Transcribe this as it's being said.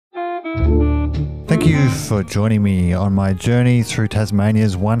Thank you for joining me on my journey through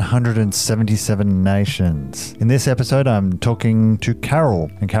Tasmania's 177 nations. In this episode, I'm talking to Carole,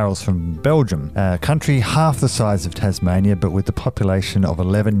 and Carole's from Belgium, a country half the size of Tasmania, but with a population of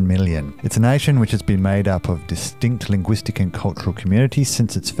 11 million. It's a nation which has been made up of distinct linguistic and cultural communities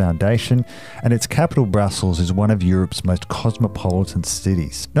since its foundation, and its capital, Brussels, is one of Europe's most cosmopolitan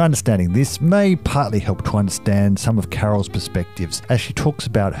cities. Now, understanding this may partly help to understand some of Carole's perspectives as she talks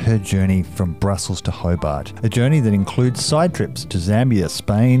about her journey from Brussels to Hobart, a journey that includes side trips to Zambia,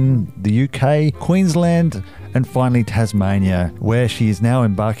 Spain, the UK, Queensland, and finally Tasmania, where she is now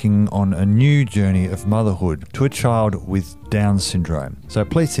embarking on a new journey of motherhood to a child with Down syndrome. So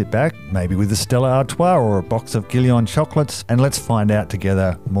please sit back, maybe with a Stella Artois or a box of Guillaume chocolates, and let's find out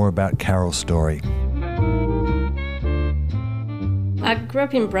together more about Carole's story. I grew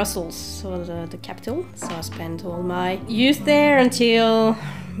up in Brussels, so the capital. So I spent all my youth there until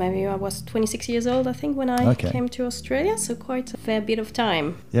maybe I was 26 years old, I think, when I came to Australia. So quite a fair bit of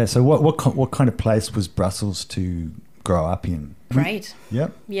time. Yeah. So what kind of place was Brussels to grow up in? Great.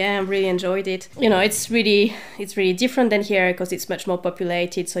 Yep. Yeah, I really enjoyed it. You know, it's really different than here because it's much more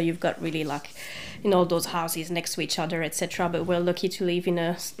populated. So you've got really all those houses next to each other, etc. But we're lucky to live in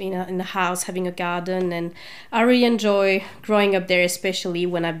a house having a garden, and I really enjoy growing up there, especially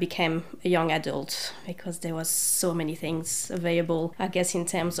when I became a young adult, because there was so many things available. I guess in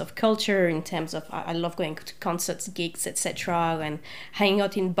terms of culture, in terms of I love going to concerts, gigs, etc. and hanging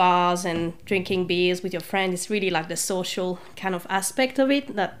out in bars and drinking beers with your friends. It's really like the social kind of aspect of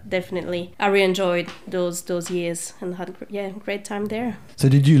it that definitely I really enjoyed those years and had a great time there. So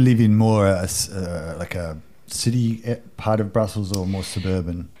did you live in more like a city part of Brussels or more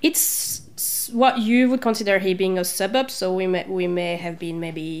suburban? It's what you would consider here being a suburb. So we may have been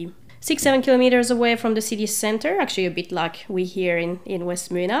maybe 6-7 kilometers away from the city centre, actually a bit like we here in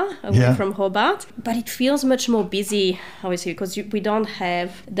Westmuna, away from Hobart. But it feels much more busy, obviously, because we don't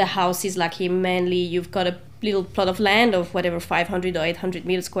have the houses like here. Mainly you've got a little plot of land of whatever 500 or 800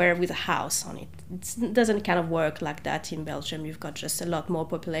 meters square with a house on it. It doesn't kind of work like that in Belgium. You've got just a lot more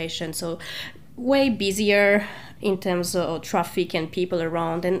population, so way busier in terms of traffic and people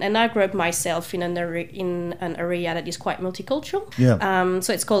around. And I grew up myself in an area that is quite multicultural. Yeah.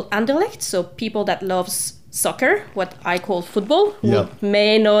 So it's called Anderlecht, so people that loves soccer, what I call football. You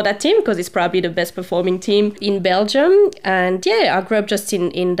may know that team because it's probably the best performing team in Belgium. And I grew up just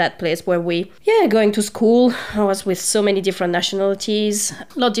in that place where going to school. I was with so many different nationalities,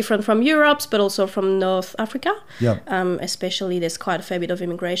 a lot different from Europe, but also from North Africa. Especially there's quite a fair bit of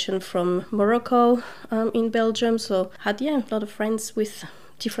immigration from Morocco in Belgium. So had a lot of friends with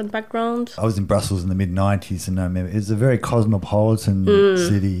different background. I was in Brussels in the mid-90s, and I remember it was a very cosmopolitan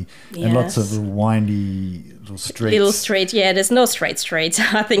city, and lots of windy little streets. There's no straight streets,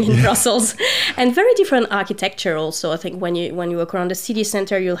 I think, in Brussels. And very different architecture also. I think when you walk around the city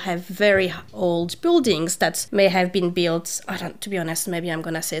centre, you'll have very old buildings that may have been built, to be honest, maybe I'm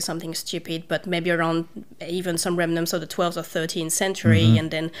going to say something stupid, but maybe around even some remnants of the 12th or 13th century, and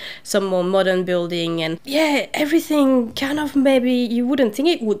then some more modern building. And everything kind of, maybe you wouldn't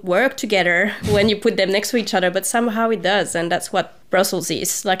think it would work together when you put them next to each other, but somehow it does. And that's what Brussels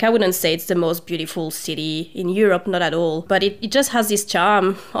is. Like, I wouldn't say it's the most beautiful city in Europe, not at all, but it just has this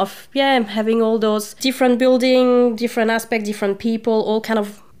charm of having all those different buildings, different aspects, different people, all kind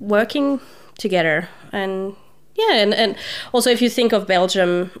of working together. And and also if you think of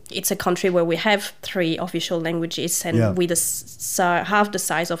Belgium, it's a country where we have 3 official languages, and with half the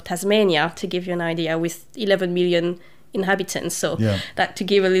size of Tasmania, to give you an idea, with 11 million inhabitants, so that to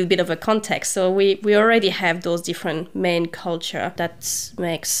give a little bit of a context. So we already have those different main culture that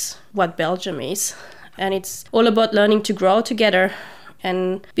makes what Belgium is, and it's all about learning to grow together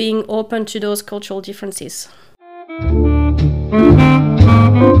and being open to those cultural differences.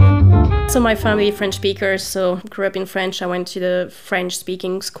 So my family French speakers, so grew up in French. I went to the French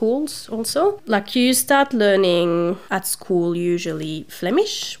speaking schools also. Like, you start learning at school usually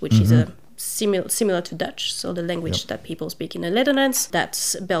Flemish, which is a similar to Dutch, so the language that people speak in the Netherlands.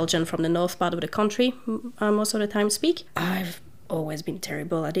 That's Belgian from the north part of the country most of the time speak. I've always been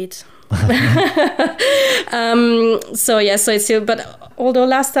terrible at it. So it's still, but although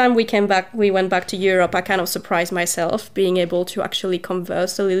last time we went back to Europe, I kind of surprised myself being able to actually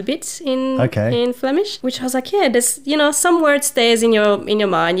converse a little bit in Flemish, which I was like, there's, some word stays in your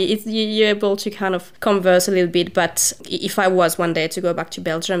mind. You're able to kind of converse a little bit, but if I was one day to go back to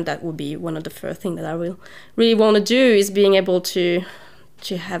Belgium, that would be one of the first things that I will really want to do, is being able to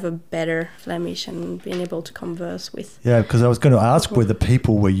have a better Flemish and being able to converse with. Yeah, because I was going to ask whether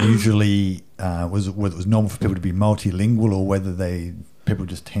people were usually, whether it was normal for people to be multilingual, or whether they people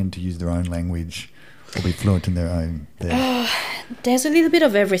just tend to use their own language or be fluent in their own there? There's a little bit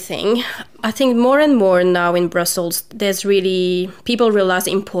of everything. I think more and more now in Brussels, there's really, people realize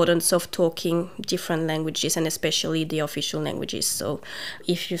the importance of talking different languages and especially the official languages. So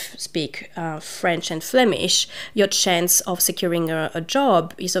if you speak French and Flemish, your chance of securing a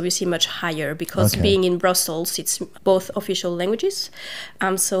job is obviously much higher because being in Brussels, it's both official languages.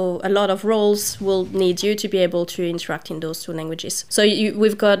 So a lot of roles will need you to be able to interact in those two languages. So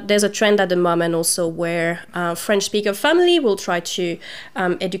there's a trend at the moment also where French speaker family will try to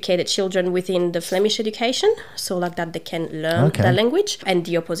educate the children within the Flemish education, so like that they can learn the language, and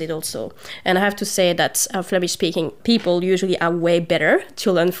the opposite also. And I have to say that Flemish speaking people usually are way better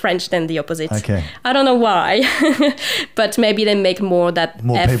to learn French than the opposite. I don't know why, but maybe they make more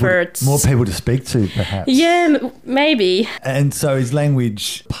effort. More people to speak to, perhaps. Yeah, maybe. And so is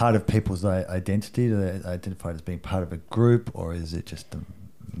language part of people's identity? Do they identify it as being part of a group, or is it just a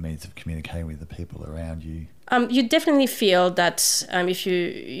means of communicating with the people around you? You definitely feel that if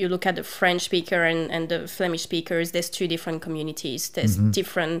you look at the French speaker and the Flemish speakers, there's two different communities. There's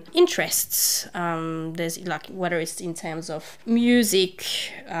different interests. There's like whether it's in terms of music,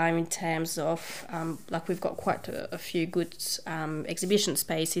 in terms of like we've got quite a few good exhibition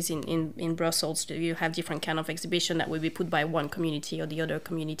spaces in Brussels. You have different kind of exhibition that will be put by one community or the other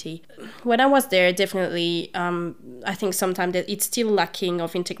community. When I was there, definitely I think sometimes it's still lacking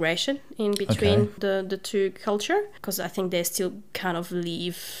of integration in between the two culture, because I think they still kind of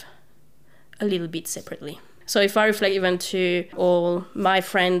live a little bit separately. So if I reflect even to all my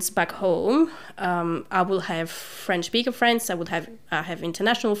friends back home, I will have French speaker friends, I have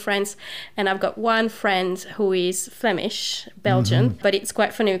international friends, and I've got one friend who is Flemish, Belgian, but it's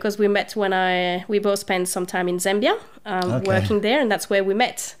quite funny because we met when we both spent some time in Zambia working there, and that's where we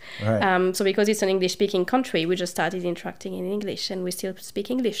met. Right. So because it's an English speaking country, we just started interacting in English and we still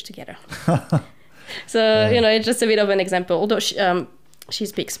speak English together. So, it's just a bit of an example, although she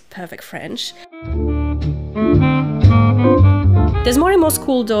speaks perfect French. There's more and more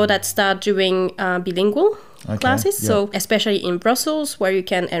schools, though, that start doing bilingual classes. Yeah. So especially in Brussels, where you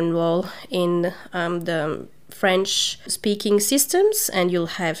can enroll in the French-speaking systems, and you'll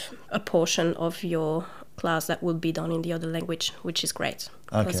have a portion of your class that will be done in the other language, which is great.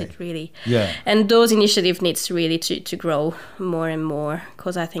 Because it really... Yeah. And those initiatives needs really to grow more and more,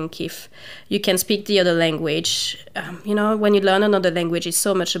 because I think if you can speak the other language, when you learn another language, it's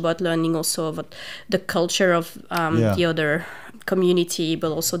so much about learning also about the culture of the other community,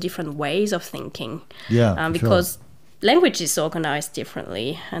 but also different ways of thinking. Yeah, because language is organized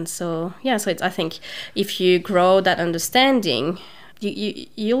differently. And so, I think if you grow that understanding,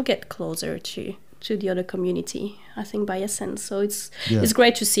 you'll get closer to the other community, I think, by essence. So it's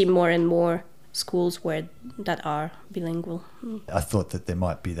great to see more and more schools that are bilingual. I thought that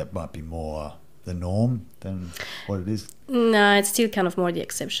might be more the norm than what it is. No, it's still kind of more the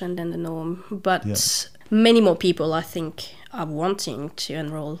exception than the norm. But many more people, I think, are wanting to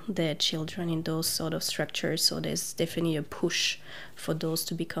enroll their children in those sort of structures. So there's definitely a push for those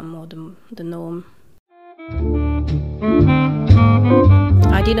to become more the norm.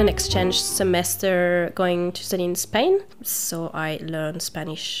 I did an exchange semester going to study in Spain, so I learned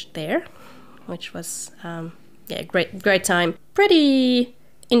Spanish there, which was great time.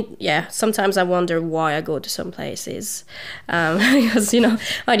 Sometimes I wonder why I go to some places, because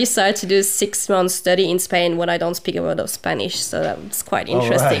I decided to do 6 months study in Spain when I don't speak a word of Spanish, so that's quite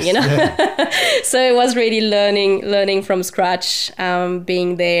interesting, So it was really learning from scratch,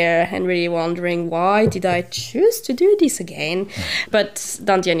 being there and really wondering why did I choose to do this again. But in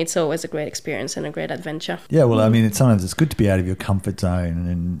the end, it's always a great experience and a great adventure. Yeah, well, I mean, sometimes it's good to be out of your comfort zone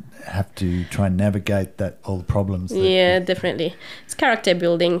and have to try and navigate all the problems. Yeah, definitely. It's character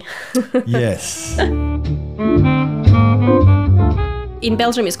building. Yes. In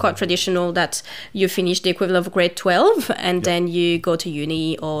Belgium, it's quite traditional that you finish the equivalent of grade 12 and then you go to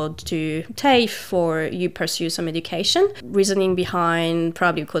uni or to TAFE, or you pursue some education. Reasoning behind,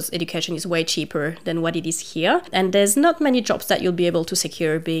 probably because education is way cheaper than what it is here. And there's not many jobs that you'll be able to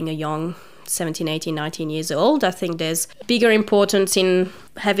secure being a young 17, 18, 19 years old. I think there's bigger importance in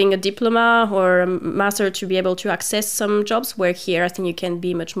having a diploma or a master to be able to access some jobs, where here I think you can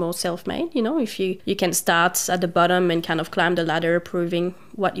be much more self-made, if you can start at the bottom and kind of climb the ladder proving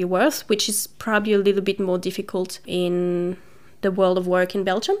what you're worth, which is probably a little bit more difficult in the world of work in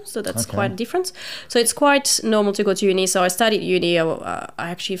Belgium, so that's quite different. So it's quite normal to go to uni. So I studied uni, I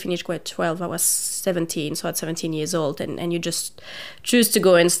actually finished grade 12, I was 17, so at 17 years old, and you just choose to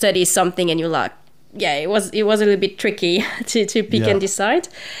go and study something, and you're like, it was a little bit tricky to pick and decide.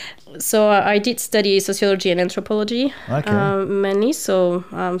 So I did study sociology and anthropology, mainly. So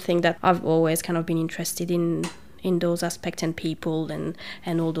I think that I've always kind of been interested in those aspects and people and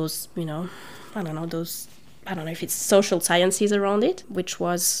all those, I don't know if it's social sciences around it, which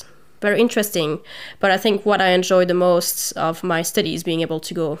was very interesting. But I think what I enjoyed the most of my studies being able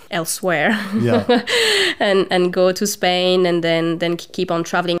to go elsewhere, and go to Spain and then keep on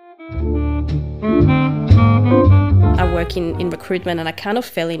traveling. I work in recruitment, and I kind of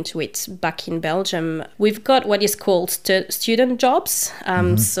fell into it back in Belgium. We've got what is called student jobs.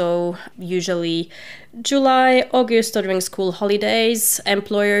 So usually July, August, or during school holidays,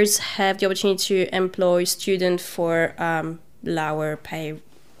 employers have the opportunity to employ students for lower pay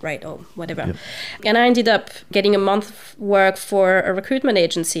rate or whatever. Yep. And I ended up getting a month of work for a recruitment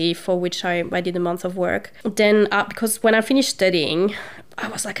agency, for which I did a month of work. Then because when I finished studying, I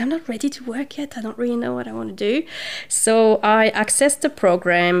was like, I'm not ready to work yet. I don't really know what I want to do. So I accessed a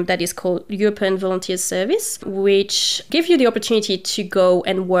program that is called European Volunteer Service, which gives you the opportunity to go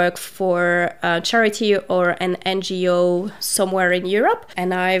and work for a charity or an NGO somewhere in Europe.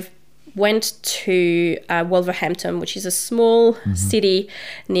 And I've went to Wolverhampton, which is a small city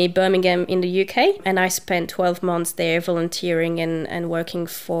near Birmingham in the UK. And I spent 12 months there volunteering and working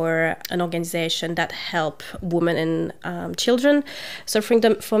for an organization that help women and children suffering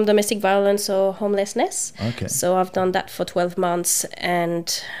from domestic violence or homelessness. Okay. So I've done that for 12 months,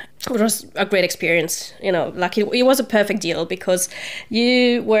 and it was a great experience. Like it was a perfect deal, because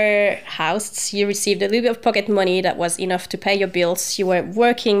you were housed, you received a little bit of pocket money that was enough to pay your bills. You were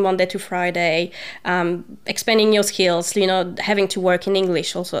working Monday to Friday, expanding your skills, having to work in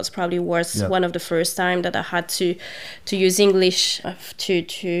English also. It's probably one of the first time that I had to use English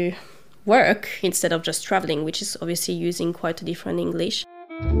to work instead of just traveling, which is obviously using quite a different English.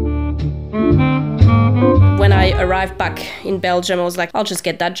 When I arrived back in Belgium, I was like, I'll just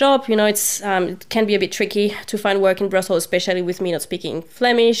get that job. It can be a bit tricky to find work in Brussels, especially with me not speaking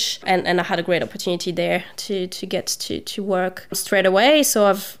Flemish. And I had a great opportunity there to get to work straight away.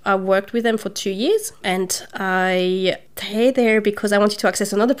 So I worked with them for 2 years, and I stayed there because I wanted to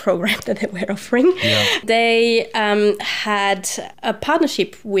access another program that they were offering. Yeah. They had a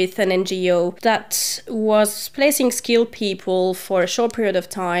partnership with an NGO that was placing skilled people for a short period of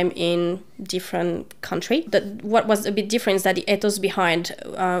time in different country. What was a bit different is that the ethos behind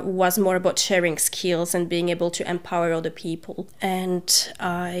was more about sharing skills and being able to empower other people. And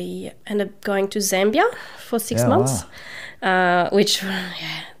I ended up going to Zambia for 6 months, which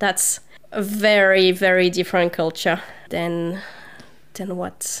that's a very, very different culture than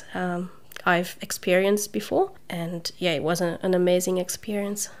what I've experienced before. And it was an amazing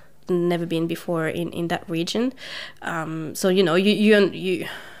experience. Never been before in that region. So you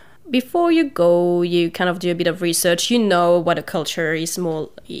before you go, you kind of do a bit of research. What a culture is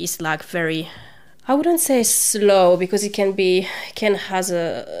like. Very, I wouldn't say slow, because it can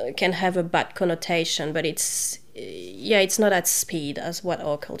have a bad connotation, but it's not at speed as what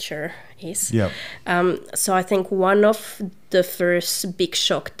our culture is. Yeah. So I think one of the first big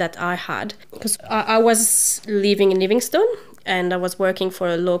shock that I had, because I was living in Livingstone, and I was working for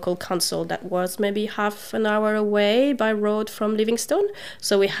a local council that was maybe half an hour away by road from Livingstone.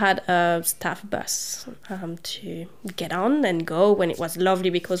 So we had a staff bus to get on and go, when it was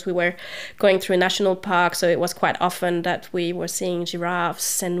lovely, because we were going through a national park. So it was quite often that we were seeing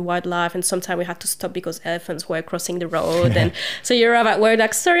giraffes and wildlife, and sometimes we had to stop because elephants were crossing the road. And so you arrive at work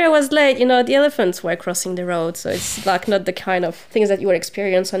like, sorry, I was late. The elephants were crossing the road. So it's like not the kind of things that you would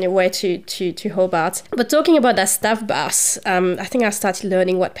experience on your way to Hobart. But talking about that staff bus, I think I started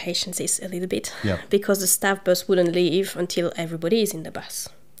learning what patience is a little bit, because the staff bus wouldn't leave until everybody is in the bus.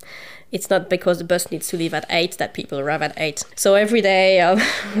 It's not because the bus needs to leave at 8 that people arrive at 8. So every day I'll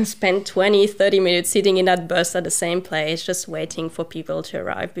spend 20, 30 minutes sitting in that bus at the same place, just waiting for people to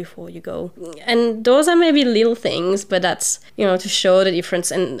arrive before you go. And those are maybe little things, but that's, to show the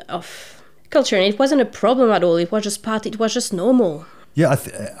difference of culture. And it wasn't a problem at all. It was just normal. Yeah,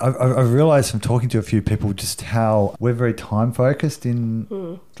 I've realised from talking to a few people just how we're very time focused in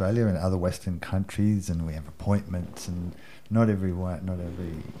Australia and other Western countries, and we have appointments, and a lot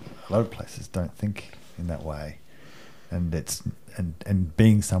of places don't think in that way, and and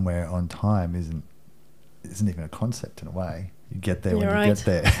being somewhere on time isn't even a concept in a way. You get there when you get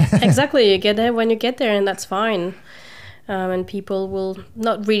there. Exactly, you get there when you get there, and that's fine. And people will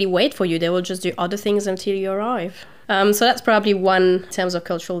not really wait for you. They will just do other things until you arrive. So that's probably one in terms of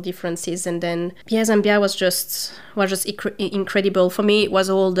cultural differences. And then, Zambia was just incredible. For me, it was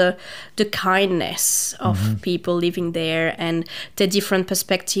all the kindness of people living there, and the different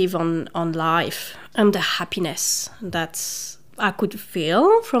perspective on life, and the happiness that I could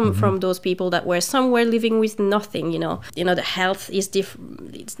feel from those people that were somewhere living with nothing, the health is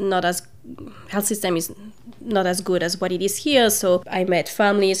different. It's not as health system is not as good as what it is here. So I met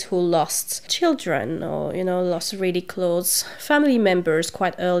families who lost children or, lost really close family members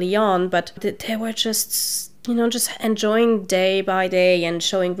quite early on, but they were just enjoying day by day and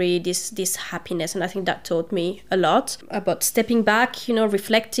showing really this happiness. And I think that taught me a lot about stepping back,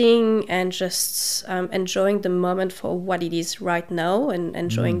 reflecting and just enjoying the moment for what it is right now and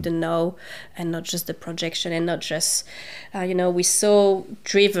enjoying the now and not just the projection and not just, we're so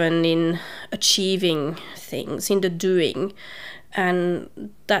driven in achieving things, in the doing.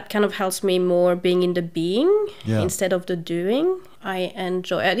 And that kind of helps me more being in the being instead of the doing. I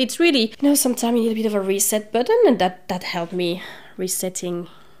enjoy it. It's really, sometimes you need a bit of a reset button, and that helped me resetting.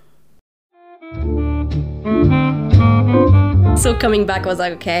 So coming back, I was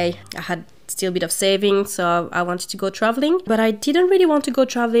like, okay, I had still a bit of savings, so I wanted to go traveling. But I didn't really want to go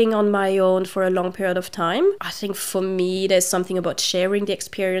traveling on my own for a long period of time. I think for me, there's something about sharing the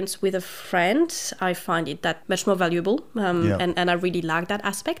experience with a friend. I find it that much more valuable, and I really like that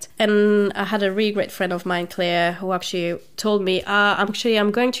aspect. And I had a really great friend of mine, Claire, who actually told me,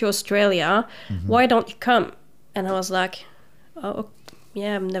 I'm going to Australia. Why don't you come? And I was like, oh,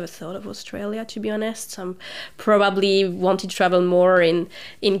 yeah, I've never thought of Australia, to be honest. I'm probably wanting to travel more in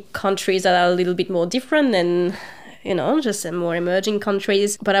countries that are a little bit more different than, just more emerging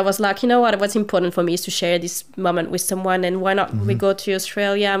countries. But I was like, what's important for me is to share this moment with someone. And why not we go to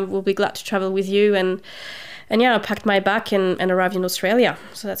Australia? We'll be glad to travel with you. And I packed my bag and arrived in Australia.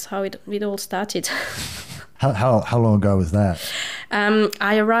 So that's how it all started. How long ago was that?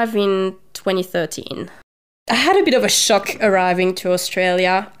 I arrived in 2013. I had a bit of a shock arriving to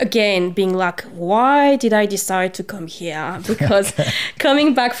Australia. Again, being like, why did I decide to come here? Because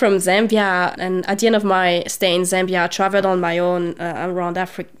coming back from Zambia, and at the end of my stay in Zambia, I traveled on my own around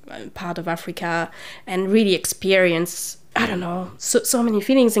part of Africa and really experienced, I don't know, so many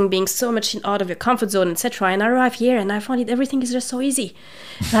feelings and being so much out of your comfort zone, etc. And I arrived here and I found everything is just so easy.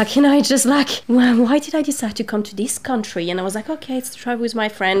 It's just like, well, why did I decide to come to this country? And I was like, okay, let's travel with my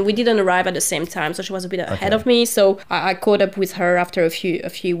friend. We didn't arrive at the same time, so she was a bit ahead of me. So I caught up with her after a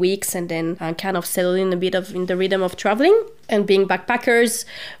few weeks, and then kind of settled in a bit in the rhythm of traveling. And being backpackers,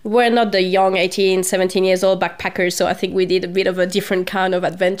 we're not the young 18, 17 years old backpackers. So I think we did a bit of a different kind of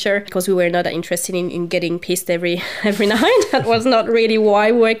adventure because we were not interested in getting pissed every night. That was not really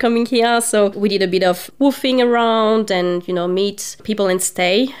why we were coming here. So we did a bit of woofing around and, meet people and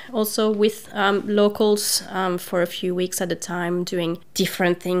stay also with locals for a few weeks at a time, doing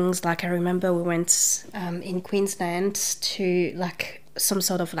different things. Like I remember we went in Queensland to some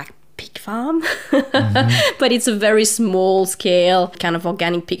sort of pig farm, but it's a very small scale kind of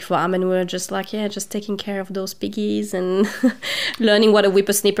organic pig farm, and we were just just taking care of those piggies and learning what a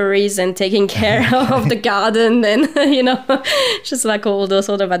whippersnipper is and taking care of the garden and just all those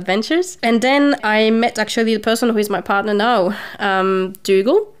sort of adventures. And then I met actually the person who is my partner now,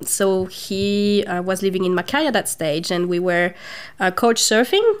 Dougal. So he was living in Mackay at that stage, and we were couch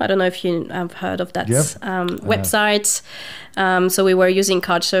surfing. I don't know if you have heard of that website. So we were using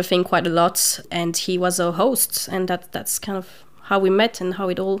couchsurfing quite a lot, and he was our host, and that's kind of how we met and how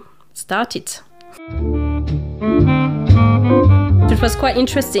it all started. It was quite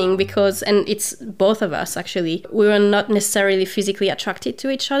interesting because, and it's both of us actually, we were not necessarily physically attracted to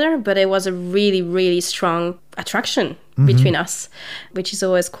each other, but it was a really, really strong attraction between us, which is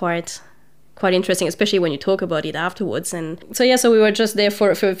always quite interesting, especially when you talk about it afterwards. And so we were just there for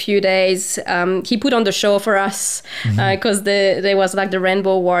a few days. He put on the show for us because there was the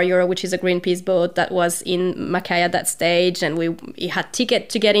Rainbow Warrior, which is a Greenpeace boat that was in Mackay at that stage, and he had ticket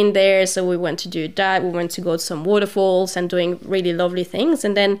to get in there, so we went to do that. We went to go to some waterfalls and doing really lovely things,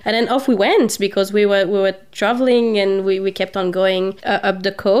 and then off we went because we were traveling, and we kept on going up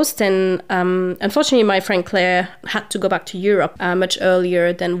the coast. And unfortunately, my friend Claire had to go back to Europe much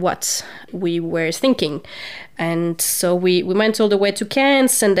earlier than what we were thinking. And so we went all the way to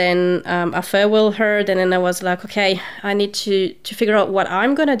Cairns, and then I farewelled her, and then I was like, okay, I need to figure out what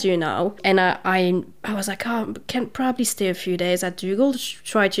I'm gonna do now. And I was like, I can probably stay a few days at Dougal,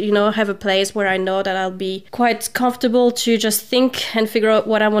 try to have a place where I know that I'll be quite comfortable to just think and figure out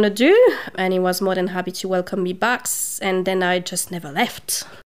what I want to do. And he was more than happy to welcome me back, and then I just never left.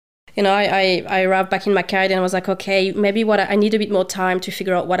 I arrived back in Mackay, and I was like, okay, maybe I need a bit more time to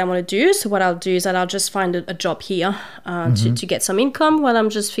figure out what I want to do. So what I'll do is that I'll just find a job here to get some income while I'm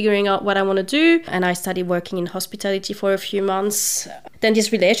just figuring out what I want to do. And I started working in hospitality for a few months. Then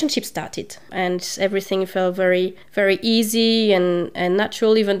this relationship started, and everything felt very, very easy and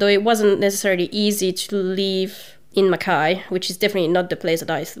natural, even though it wasn't necessarily easy to leave in Mackay, which is definitely not the place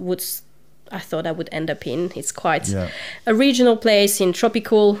that I thought I would end up in. It's quite a regional place in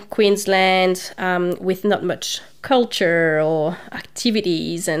tropical Queensland, with not much culture or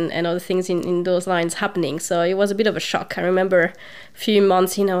activities and other things in those lines happening. So it was a bit of a shock. I remember a few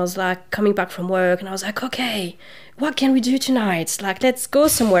months in, I was like coming back from work and I was like, okay, what can we do tonight? Like, let's go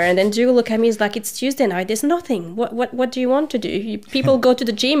somewhere. And then Dougal looked at me, he's like, it's Tuesday night, there's nothing. What do you want to do? People go to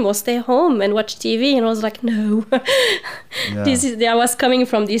the gym or stay home and watch TV. And I was like, no. I was coming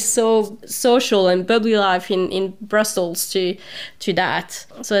from this so social and bubbly life in Brussels to that.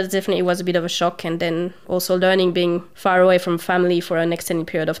 So it definitely was a bit of a shock. And then also learning being far away from family for an extended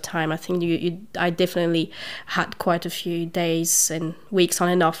period of time. I think I definitely had quite a few days and weeks on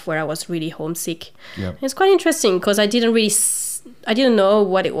and off where I was really homesick. Yep. It's quite interesting because I didn't know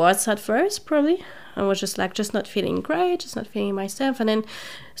what it was at first, probably. I was just not feeling great, just not feeling myself. And then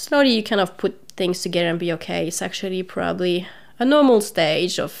slowly you kind of put things together and be okay. It's actually probably a normal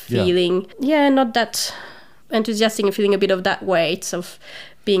stage of feeling, not that enthusiastic and feeling a bit of that weight of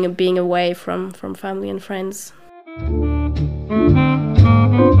being away from family and friends.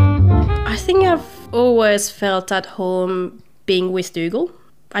 I think I've always felt at home being with Dougal.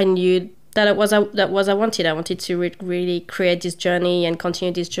 I knew that was I wanted. I wanted to really create this journey and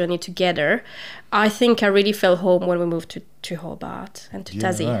continue this journey together. I think I really felt home when we moved to Hobart and to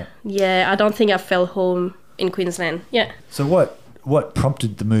Tassie. Right. Yeah, I don't think I felt home in Queensland. Yeah. So what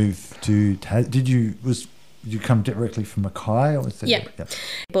prompted the move to Tassie? Did you come directly from Mackay? Or was that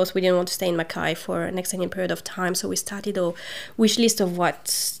Both we didn't want to stay in Mackay for an extended period of time, so we started a wish list of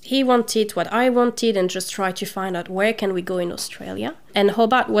what he wanted, what I wanted, and just try to find out where can we go in Australia. And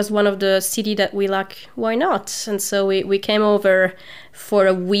Hobart was one of the cities that we like, why not? And so we came over for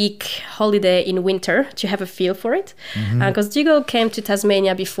a week holiday in winter to have a feel for it. Because Dougal came to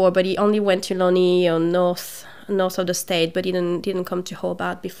Tasmania before, but he only went to Lonnie or north of the state, but didn't come to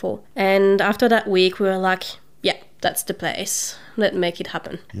Hobart before. And after that week we were like, yeah, that's the place, let's make it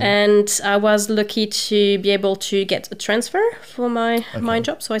happen. And I was lucky to be able to get a transfer for my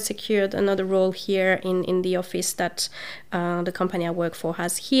job, so I secured another role here in the office that the company I work for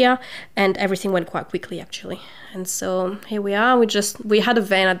has here, and everything went quite quickly actually. And so here we are. We had a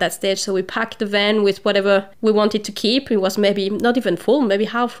van at that stage, so we packed the van with whatever we wanted to keep. It was maybe not even full, maybe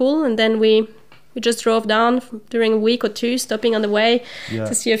half full, and then we just drove down during a week or two, stopping on the way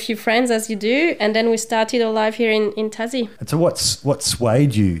to see a few friends, as you do. And then we started our life here in Tassie. And so what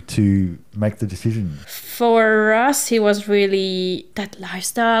swayed you to make the decision? For us, it was really that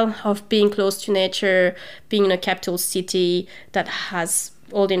lifestyle of being close to nature, being in a capital city that has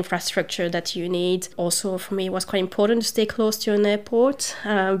all the infrastructure that you need. Also, for me, it was quite important to stay close to an airport.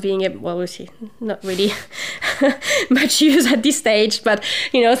 Being able, well, not really much use at this stage, but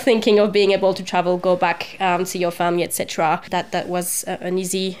thinking of being able to travel, go back, see your family, etc. That was an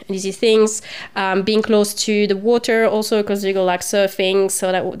easy things. Being close to the water, also because you go like surfing,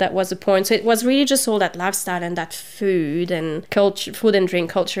 so that was the point. So it was really just all that lifestyle and that food and culture, food and drink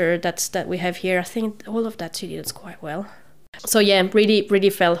culture that we have here. I think all of that suited us quite well. So yeah, really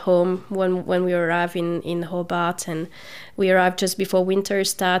felt home when we arrived in Hobart, and we arrived just before winter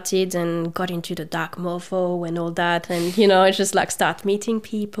started and got into the dark mofo and all that, and just like start meeting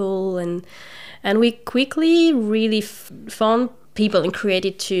people, and we quickly really found people and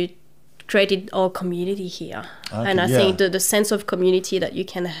created our community here. And I think the sense of community that you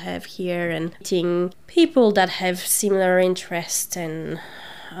can have here and meeting people that have similar interests and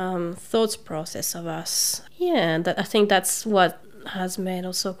thoughts process of us. Yeah, I think that's what has made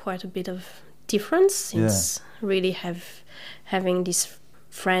also quite a bit of difference since really having these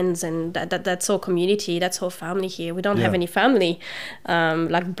friends, and that's our community, that's our family here. We don't have any family,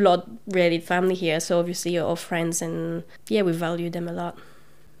 like blood related family here. So obviously our friends, and we value them a lot.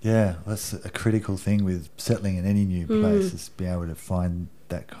 Yeah, that's a critical thing with settling in any new place, is being able to find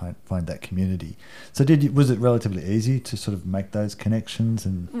that community. So was it relatively easy to sort of make those connections?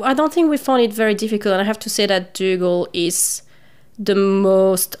 And I don't think we found it very difficult, and I have to say that Dougal is the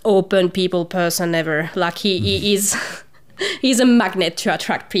most open people person ever. Like he is he's a magnet to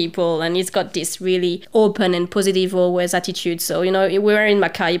attract people, and he's got this really open and positive always attitude. So we were in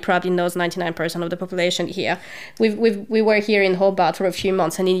Mackay, he probably knows 99% of the population here. We were here in Hobart for a few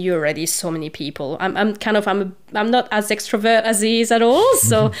months, and he knew already so many people. I'm not as extrovert as he is at all.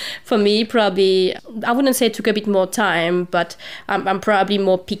 So for me, probably I wouldn't say it took a bit more time, but I'm probably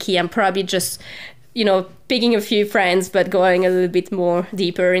more picky. I'm probably just picking a few friends, but going a little bit more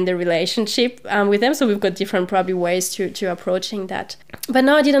deeper in the relationship with them. So we've got different probably ways to approaching that. But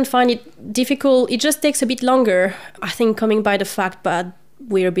no, I didn't find it difficult. It just takes a bit longer, I think, coming by the fact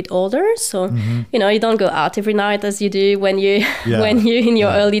we're a bit older, so you know, you don't go out every night as you do when you when you're in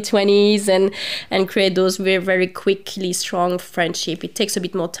your early 20s and create those very, very quickly strong friendship. It takes a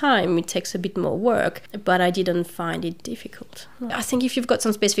bit more time, it takes a bit more work, but I didn't find it difficult. I think if you've got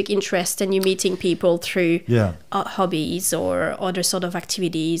some specific interest and you're meeting people through hobbies or other sort of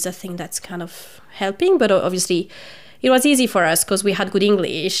activities, I think that's kind of helping. But obviously it was easy for us because we had good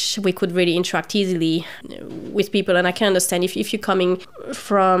English. We could really interact easily with people. And I can understand if you're coming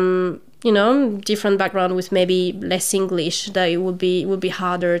from, you know, different background with maybe less English, that it would be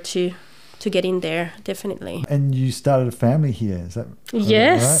harder to get in there, definitely. And you started a family here, is that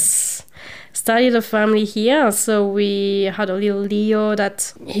yes. Right? Started a family here. So we had a little Leo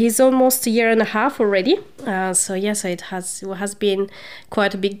that he's almost a year and a half already. So it has been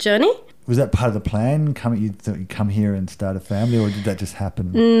quite a big journey. Was that part of the plan? You thought you'd come here and start a family, or did that just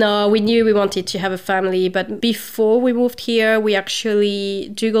happen? No, we knew we wanted to have a family, but before we moved here, we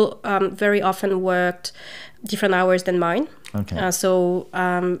actually, Dougal very often worked different hours than mine. Okay. So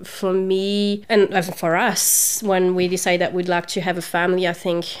for me and for us, when we decided that we'd like to have a family, I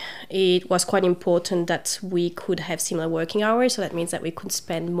think it was quite important that we could have similar working hours. So that means that we could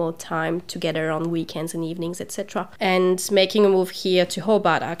spend more time together on weekends and evenings, etc. And making a move here to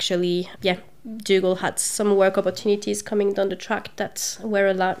Hobart, actually, Dougal had some work opportunities coming down the track that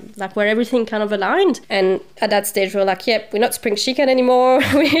were where everything kind of aligned. And at that stage, we were like, we're not spring chicken anymore.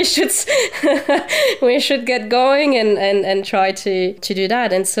 we should get going and try to do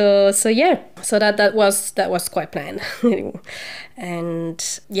that. And so that was quite planned. And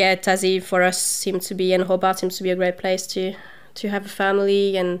Tassie for us seemed to be, and Hobart seems to be a great place to have a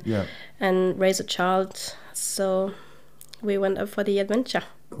family and raise a child. So we went up for the adventure.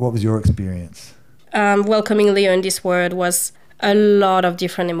 What was your experience? Welcoming Leo in this world was a lot of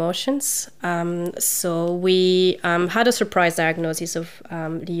different emotions. So we had a surprise diagnosis of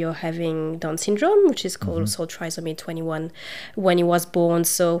Leo having Down syndrome, which is called also trisomy 21, when he was born.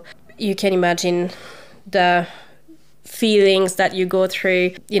 So you can imagine the feelings that you go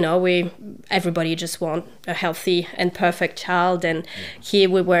through. You know, everybody just want a healthy and perfect child, and here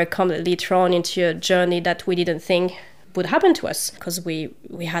we were completely thrown into a journey that we didn't think would happen to us, because we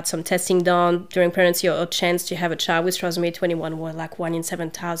had some testing done during pregnancy. Or chance to have a child with trisomy 21 were like 1 in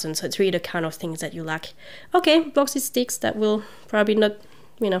 7,000. So it's really the kind of things that you like, okay, boxes ticks, that will probably not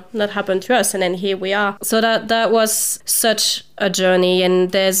happen to us. And then here we are. So that was such a journey.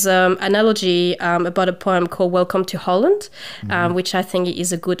 And there's an analogy about a poem called Welcome to Holland, which I think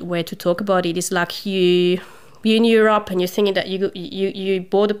is a good way to talk about it. It's like you're in Europe and you're thinking that you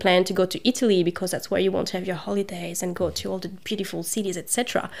bought a plane to go to Italy because that's where you want to have your holidays and go to all the beautiful cities,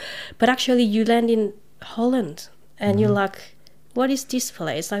 etc. But actually you land in Holland and you're like, what is this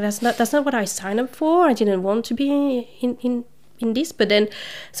place? Like that's not what I signed up for. I didn't want to be in this. But then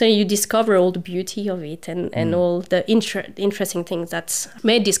so you discover all the beauty of it and all the interesting things that's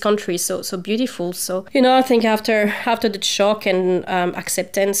made this country so beautiful. So I think after the shock and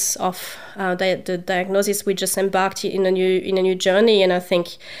acceptance of the diagnosis, we just embarked in a new journey. And I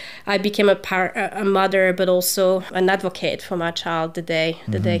think I became a mother, but also an advocate for my child the day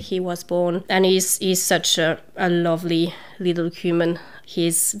he was born. And he's such a lovely little human.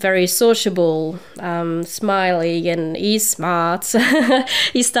 He's very sociable, smiling, and he's smart.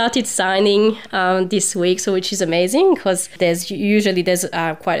 He started signing this week, so which is amazing, because there's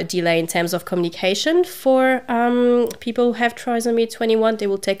quite a delay in terms of communication for people who have trisomy 21. They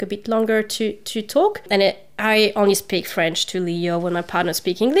will take a bit longer to talk. And I only speak French to Leo when my partner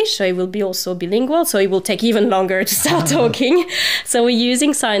speaks English, so he will be also bilingual, so it will take even longer to start talking. So we're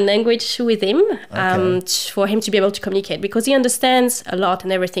using sign language with him for him to be able to communicate, because he understands a lot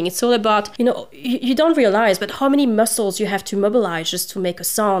and everything. It's all about, you don't realize, but how many muscles you have to mobilize just to make a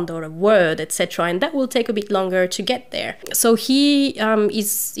sound or a word, etc. And that will take a bit longer to get there. So he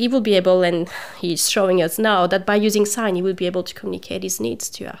will be able, and he's showing us now, that by using sign, he will be able to communicate his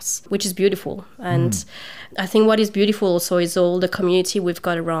needs to us, which is beautiful. And I think what is beautiful also is all the community we've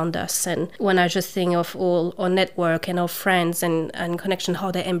got around us. And when I just think of all our network and our friends and connection,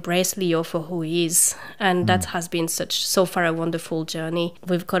 how they embrace Leo for who he is. And that has been so far a wonderful journey.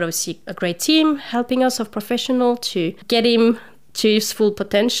 We've got obviously a great team helping us of professional to get him to his full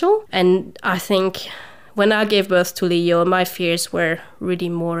potential. And I think when I gave birth to Leo, my fears were really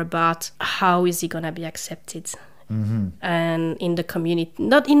more about how is he going to be accepted. And in the community,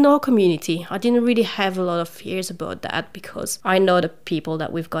 not in our community. I didn't really have a lot of fears about that, because I know the people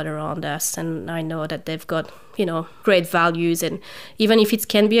that we've got around us, and I know that they've got, great values. And even if it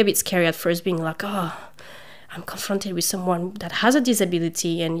can be a bit scary at first, being like, I'm confronted with someone that has a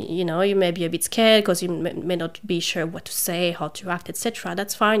disability, and you may be a bit scared because you may not be sure what to say, how to act, etc.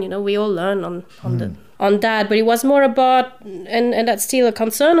 That's fine. We all learn on that. But it was more about, and that's still a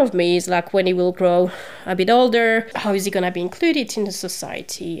concern of me, is like when he will grow a bit older, how is he going to be included in the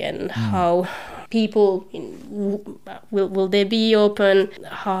society, and how people will they be open,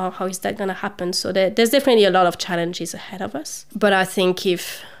 how is that going to happen? So there's definitely a lot of challenges ahead of us. But I think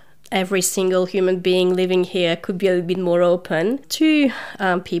if every single human being living here could be a little bit more open to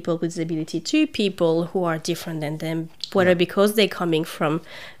people with disability, to people who are different than them, whether because they're coming from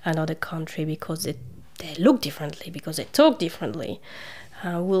another country, because they look differently, because they talk differently,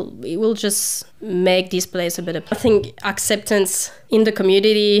 it will just make this place a better. I think acceptance in the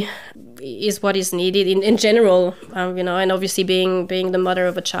community is what is needed in general, and obviously being the mother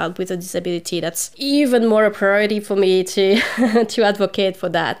of a child with a disability, that's even more a priority for me to to advocate for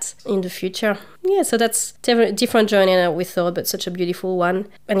that in the future. Yeah, so that's a different journey than we thought, but such a beautiful one.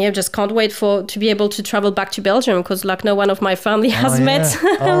 And yeah, just can't wait to be able to travel back to Belgium, because like no one of my family has met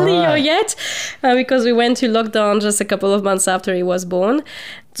Leo yet, because we went to lockdown just a couple of months after he was born.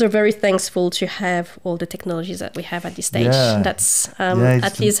 So very thankful to have all the technologies that we have at this stage. Yeah. That's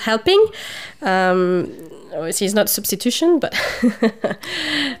at least helping. Obviously, it's not substitution, but...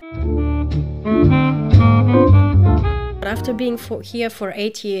 After being here for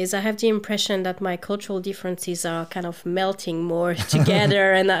 8 years, I have the impression that my cultural differences are kind of melting more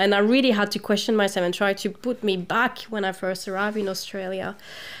together, and I really had to question myself and try to put me back when I first arrived in Australia.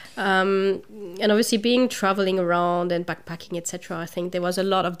 And obviously traveling around and backpacking, etc., I think there was a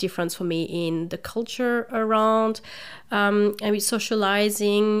lot of difference for me in the culture around, and with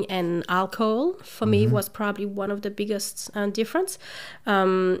socializing, and alcohol for me was probably one of the biggest difference.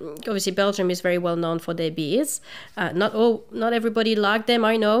 Obviously Belgium is very well known for their beers. Not everybody like them,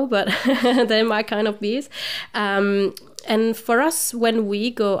 I know, but they're my kind of beers. And for us, when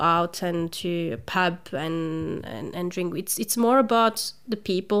we go out and to a pub and drink, it's more about the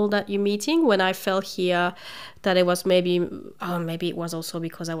people that you're meeting. When I felt here that it was maybe it was also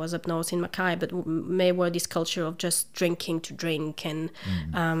because I was up north in Mackay, but maybe this culture of just drinking to drink and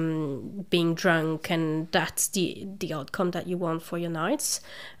being drunk, and that's the outcome that you want for your nights.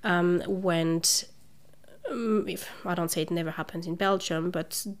 If I don't say it never happens in Belgium,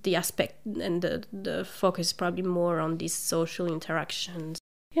 but the aspect and the focus is probably more on these social interactions.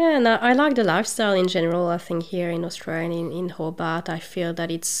 Yeah, and I like the lifestyle in general. I think here in Australia, in Hobart, I feel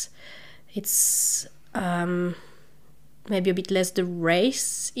that it's maybe a bit less the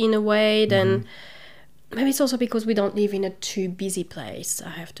race in a way than... Maybe it's also because we don't live in a too busy place, I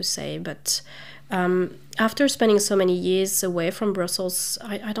have to say, but... after spending so many years away from Brussels,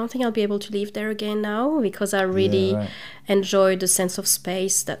 I don't think I'll be able to live there again now, because I really enjoy the sense of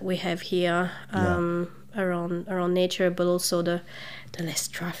space that we have here around nature, but also the less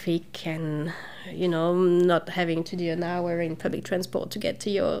traffic, and not having to do an hour in public transport to get to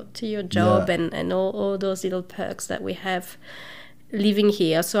your job, and all those little perks that we have living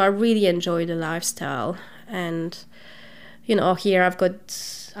here. So I really enjoy the lifestyle, and here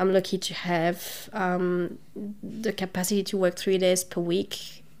I'm lucky to have the capacity to work 3 days per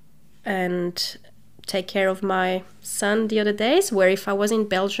week and take care of my son the other days, where if I was in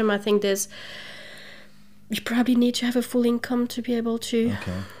Belgium, I think you probably need to have a full income to be able to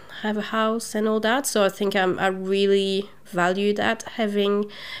have a house and all that. So I think I really value that,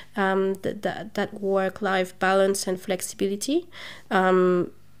 having that work-life balance and flexibility,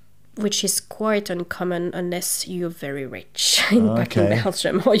 which is quite uncommon unless you're very rich back in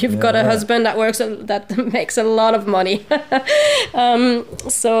Belgium, or you've got a husband that makes a lot of money.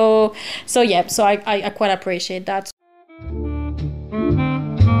 So I quite appreciate that.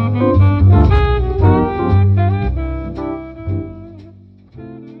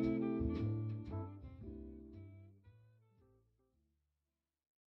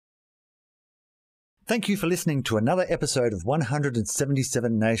 Thank you for listening to another episode of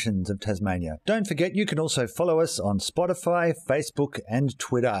 177 Nations of Tasmania. Don't forget you can also follow us on Spotify, Facebook and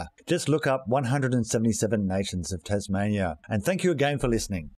Twitter. Just look up 177 Nations of Tasmania. And thank you again for listening.